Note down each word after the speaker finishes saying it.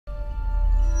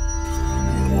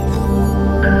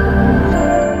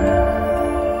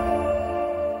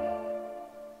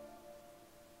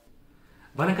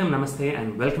Namaste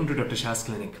and welcome to Dr. Shah's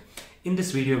clinic. In this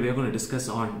video, we are going to discuss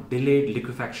on delayed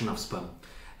liquefaction of sperm.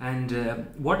 And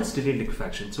what is delayed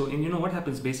liquefaction? So, what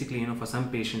happens basically, for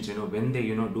some patients, when they,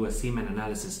 do a semen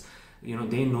analysis,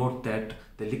 they note that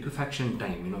the liquefaction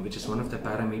time, which is one of the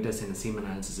parameters in a semen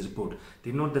analysis report,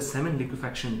 they note the semen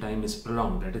liquefaction time is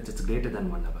prolonged, that it's greater than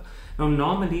 1 hour. Now,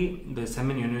 normally the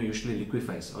semen, usually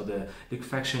liquefies, or the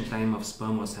liquefaction time of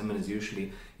sperm or semen is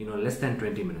usually, less than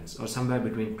 20 minutes or somewhere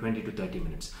between 20 to 30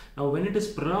 minutes. Now, when it is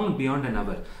prolonged beyond an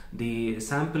hour, the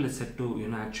sample is said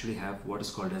to, actually have what is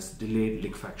called as delayed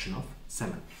liquefaction of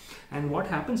semen. And what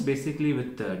happens basically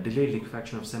with the delayed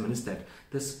liquefaction of semen is that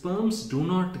the sperms do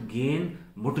not gain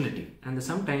motility, and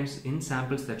sometimes in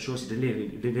samples that shows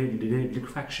delayed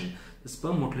liquefaction, the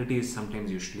sperm motility is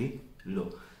sometimes usually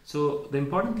low. So the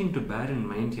important thing to bear in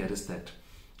mind here is that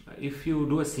if you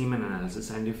do a semen analysis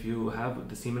and if you have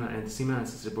the semen and the semen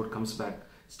analysis report comes back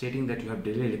stating that you have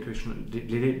delayed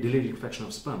liquefaction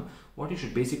of sperm, what you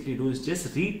should basically do is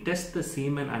just retest the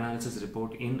semen analysis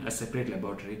report in a separate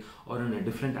laboratory or in a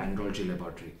different andrology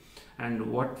laboratory.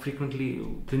 And what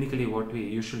clinically what we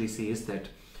usually see is that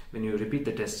when you repeat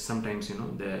the test, sometimes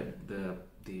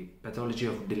the pathology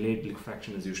of delayed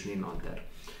liquefaction is usually not there.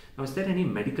 Now, is there any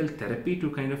medical therapy to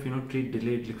kind of treat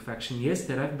delayed liquefaction? Yes,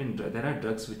 there are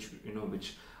drugs which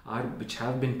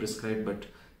have been prescribed, but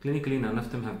clinically none of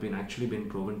them have actually been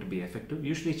proven to be effective.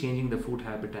 Usually changing the food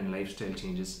habit and lifestyle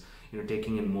changes,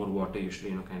 taking in more water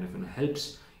usually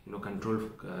helps control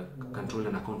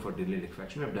and account for delayed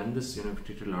liquefaction. I've done this, we've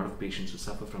treated a lot of patients who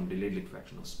suffer from delayed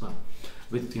liquefaction of sperm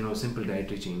with simple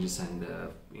dietary changes and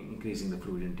increasing the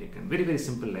fluid intake and very, very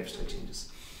simple lifestyle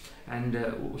changes. And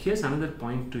here's another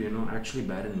point to actually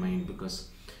bear in mind, because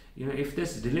if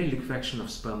there's delayed liquefaction of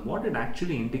sperm, what it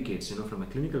actually indicates from a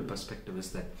clinical perspective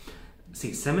is that,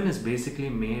 see, semen is basically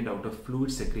made out of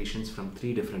fluid secretions from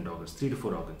 3 to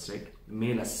 4 organs, right?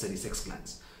 Male accessory sex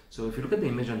glands. So if you look at the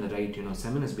image on the right,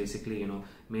 semen is basically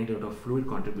made out of fluid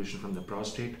contribution from the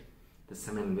prostate, the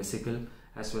seminal vesicle,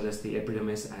 as well as the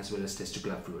epidermis, as well as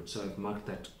testicular fluid. So I've marked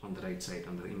that on the right side,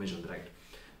 on the image on the right.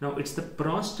 Now, it's the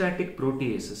prostatic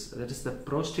proteases, that is the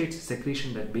prostate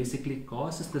secretion, that basically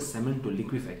causes the semen to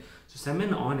liquefy. So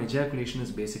semen on ejaculation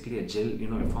is basically a gel,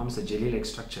 it forms a jelly-like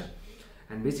structure.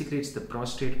 And basically it's the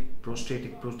prostatic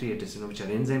proteases, which are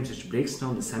enzymes which breaks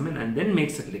down the semen and then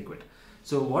makes it liquid.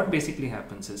 So what basically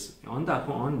happens is, when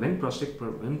prostatic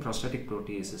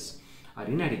proteases are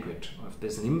inadequate, or if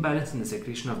there's an imbalance in the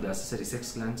secretion of the accessory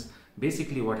sex glands,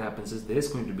 basically what happens is there is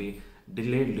going to be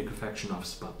delayed liquefaction of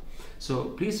sperm.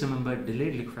 So please remember,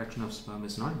 delayed liquefaction of sperm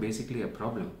is not basically a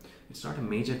problem. It's not a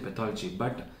major pathology,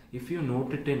 but if you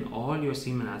note it in all your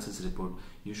semen analysis report,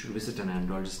 you should visit an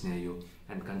andrologist near you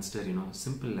and consider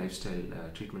simple lifestyle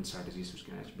treatment strategies which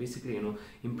can basically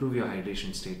improve your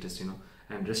hydration status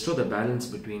and restore the balance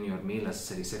between your male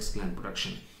accessory sex gland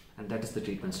production. And that is the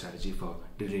treatment strategy for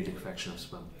delayed liquefaction of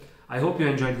sperm. I hope you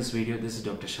enjoyed this video. This is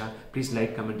Dr. Shah. Please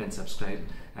like, comment and subscribe.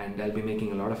 And I'll be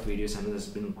making a lot of videos. I know there's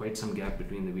been quite some gap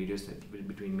between the videos,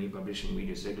 between me publishing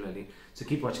videos regularly. So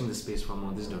keep watching this space for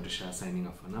more. This is Dr. Shah signing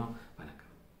off for now.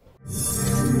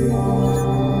 Vanakkam.